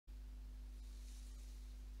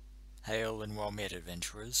Hail and well met,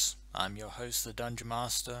 adventurers. I'm your host, the Dungeon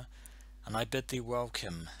Master, and I bid thee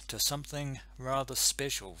welcome to something rather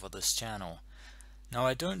special for this channel. Now,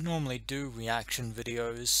 I don't normally do reaction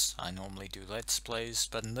videos, I normally do Let's Plays,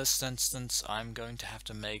 but in this instance I'm going to have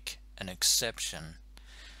to make an exception.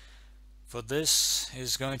 For this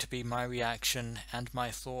is going to be my reaction and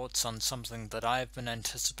my thoughts on something that I've been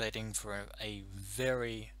anticipating for a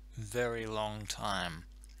very, very long time.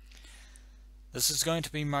 This is going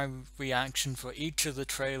to be my reaction for each of the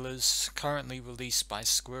trailers currently released by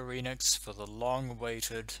Square Enix for the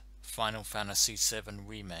long-awaited Final Fantasy VII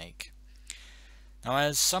Remake. Now,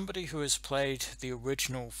 as somebody who has played the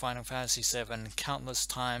original Final Fantasy VII countless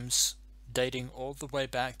times, dating all the way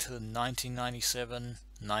back to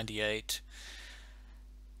 1997-98,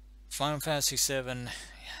 Final Fantasy VII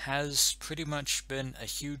has pretty much been a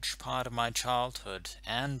huge part of my childhood,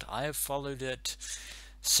 and I have followed it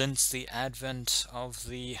since the advent of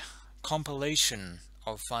the compilation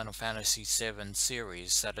of Final Fantasy VII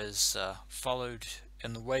series that is followed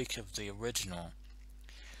in the wake of the original.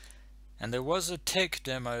 And there was a tech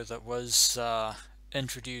demo that was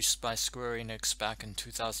introduced by Square Enix back in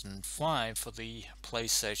 2005 for the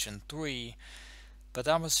PlayStation 3, but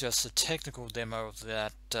that was just a technical demo of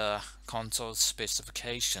that console's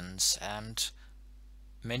specifications, and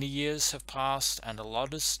many years have passed and a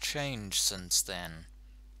lot has changed since then.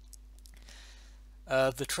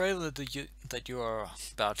 The trailer that you are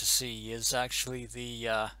about to see is actually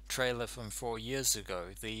the trailer from 4 years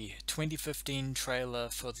ago, the 2015 trailer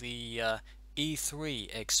for the E3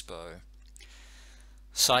 Expo,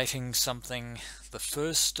 citing something, the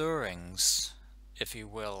first stirrings, if you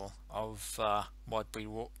will, of what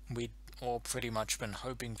we'd all pretty much been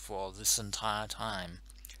hoping for this entire time.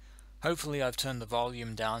 Hopefully I've turned the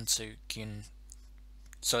volume down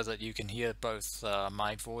so that you can hear both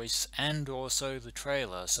my voice and also the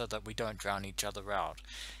trailer, so that we don't drown each other out,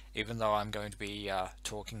 even though I'm going to be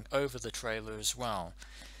talking over the trailer as well.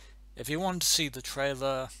 If you want to see the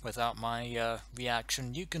trailer without my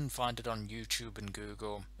reaction, you can find it on YouTube and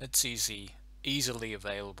Google. It's easily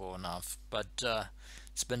available enough, but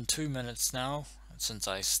it's been 2 minutes now since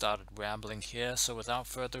I started rambling here, so without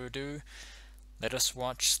further ado, let us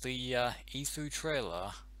watch the E3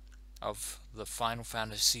 trailer of the Final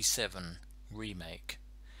Fantasy VII Remake.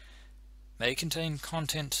 May contain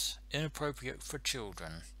content inappropriate for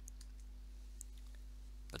children,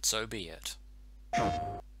 but so be it.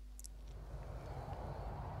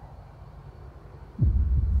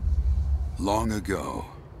 Long ago,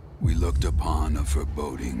 we looked upon a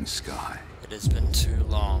foreboding sky. It has been too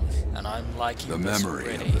long, and I'm liking the this memory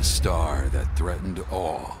already. Of the star that threatened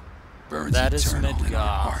all burns that eternal is in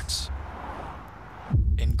our hearts.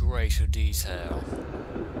 In greater detail.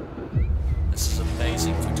 This is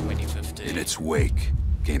amazing for 2015. In its wake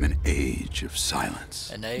came an age of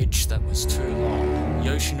silence. An age that was too long.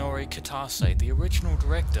 Yoshinori Kitase, the original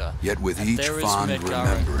director. Yet with each fond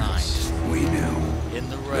remembrance, we knew in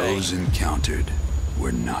the rain, those encountered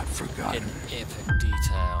were not forgotten. In epic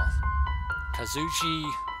detail. Kazuchi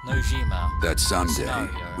Nojima. That someday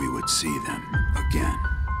scenario. We would see them again.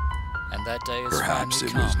 And that day is Perhaps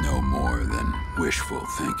finally it come. was no more than wishful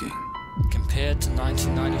thinking. Compared to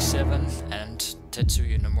 1997 and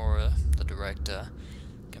Tetsuya Nomura, the director,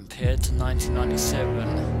 compared to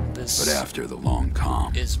 1997, this but after the long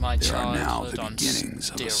calm, is my there are now childhood the on beginnings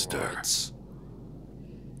of a stir. steroids.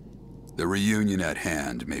 The reunion at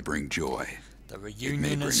hand may bring joy. The It may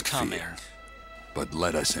reunion bring is coming. fear. But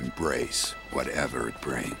let us embrace whatever it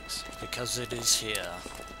brings. Because it is here,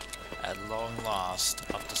 at long last,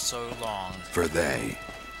 after so long. For they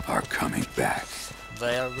are coming back.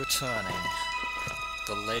 They are returning.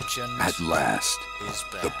 The legend At last, is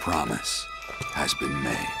back. the promise has been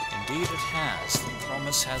made. Indeed it has. The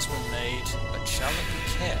promise has been made, but shall it be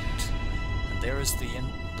kept? And there is the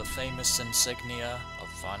famous insignia of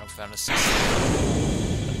Final Fantasy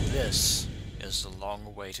VII. But this is the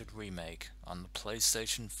long-awaited remake on the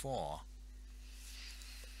PlayStation 4.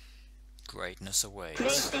 Greatness awaits.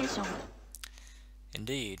 PlayStation.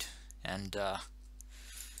 Indeed, and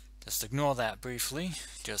just ignore that briefly,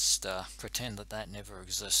 just pretend that that never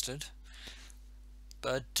existed.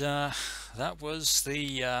 But that was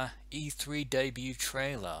the E3 debut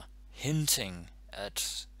trailer, hinting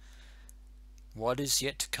at what is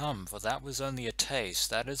yet to come, for that was only a taste,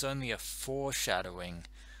 that is only a foreshadowing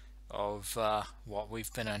of what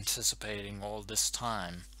we've been anticipating all this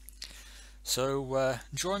time. So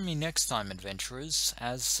join me next time, adventurers,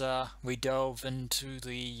 as we delve into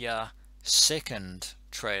the second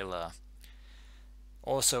trailer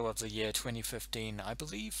also of the year 2015, I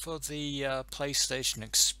believe, for the PlayStation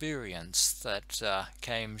experience that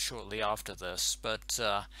came shortly after this, but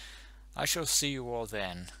I shall see you all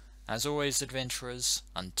then. As always, adventurers,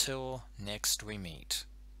 until next we meet.